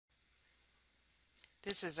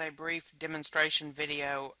This is a brief demonstration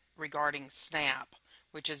video regarding SNAP,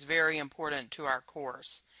 which is very important to our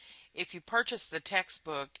course. If you purchase the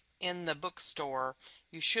textbook in the bookstore,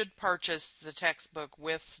 you should purchase the textbook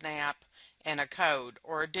with SNAP and a code,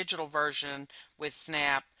 or a digital version with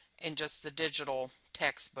SNAP and just the digital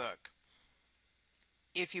textbook.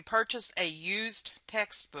 If you purchase a used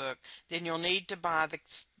textbook, then you'll need to buy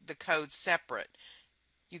the code separate.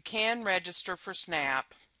 You can register for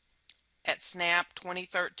SNAP at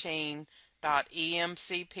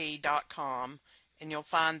snap2013.emcp.com, and you'll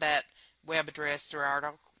find that web address throughout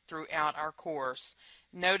our course.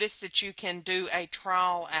 Notice that you can do a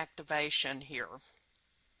trial activation here.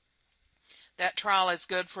 That trial is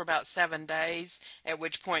good for about 7 days, at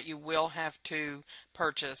which point you will have to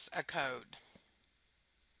purchase a code.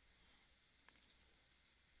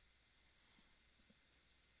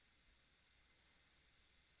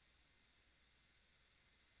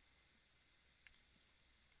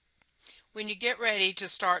 When you get ready to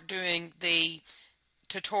start doing the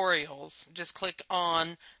tutorials, just click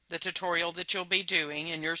on the tutorial that you'll be doing,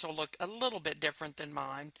 and yours will look a little bit different than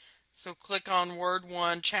mine. So click on Word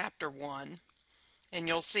 1, Chapter 1, and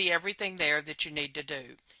you'll see everything there that you need to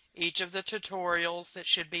do. Each of the tutorials that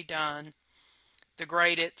should be done, the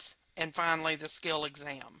grade it, and finally the skill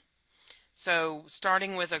exam. So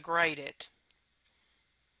starting with a grade it,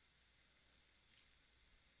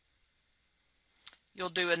 you'll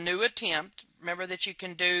do a new attempt. Remember that you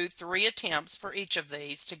can do 3 attempts for each of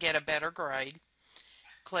these to get a better grade.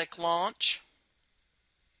 Click Launch.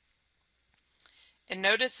 And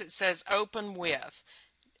notice it says Open With.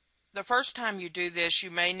 The first time you do this, you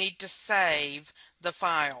may need to save the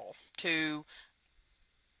file to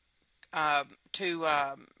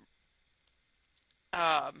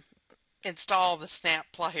install the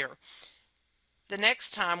SNAP player. The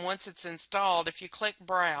next time, once it's installed, if you click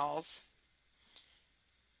Browse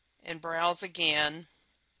and browse again,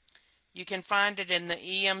 you can find it in the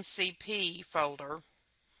EMCP folder,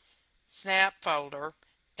 SNAP folder,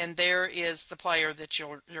 and there is the player that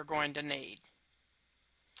you're going to need.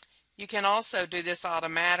 You can also do this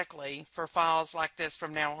automatically for files like this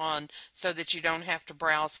from now on, so that you don't have to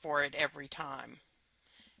browse for it every time.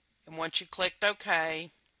 And once you clicked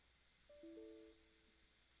OK,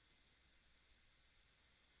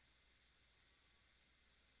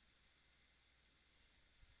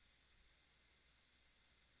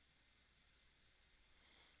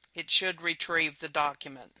 it should retrieve the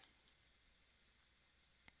document.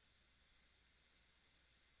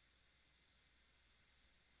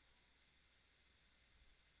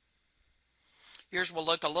 Yours will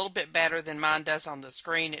look a little bit better than mine does on the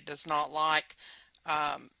screen. It does not like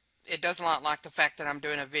the fact that I'm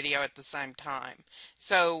doing a video at the same time.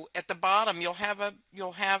 So at the bottom you'll have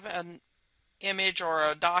an image or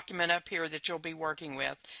a document up here that you'll be working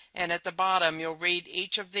with, and at the bottom you'll read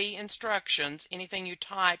each of the instructions. Anything you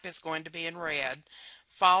type is going to be in red.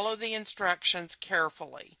 Follow the instructions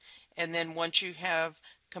carefully, and then once you have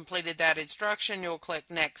completed that instruction, you'll click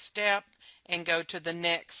Next Step and go to the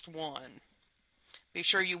next one. Be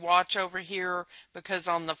sure you watch over here, because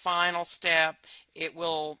on the final step it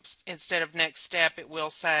will, instead of Next Step, it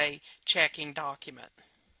will say Checking Document.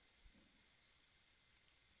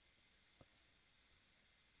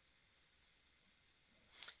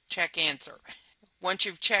 Check Answer. Once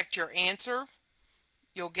you've checked your answer,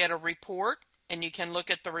 you'll get a report, and you can look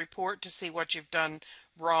at the report to see what you've done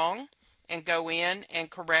wrong and go in and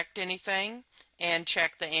correct anything and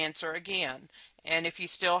check the answer again. And if you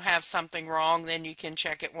still have something wrong, then you can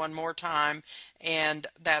check it one more time, and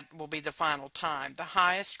that will be the final time. The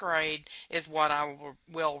highest grade is what I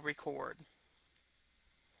will record.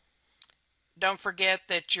 Don't forget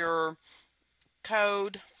that your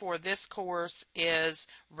code for this course is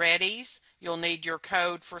REDDIES. You'll need your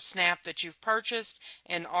code for SNAP that you've purchased,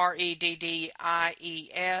 and REDDIES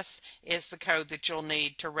is the code that you'll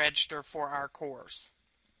need to register for our course.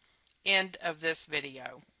 End of this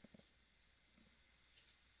video.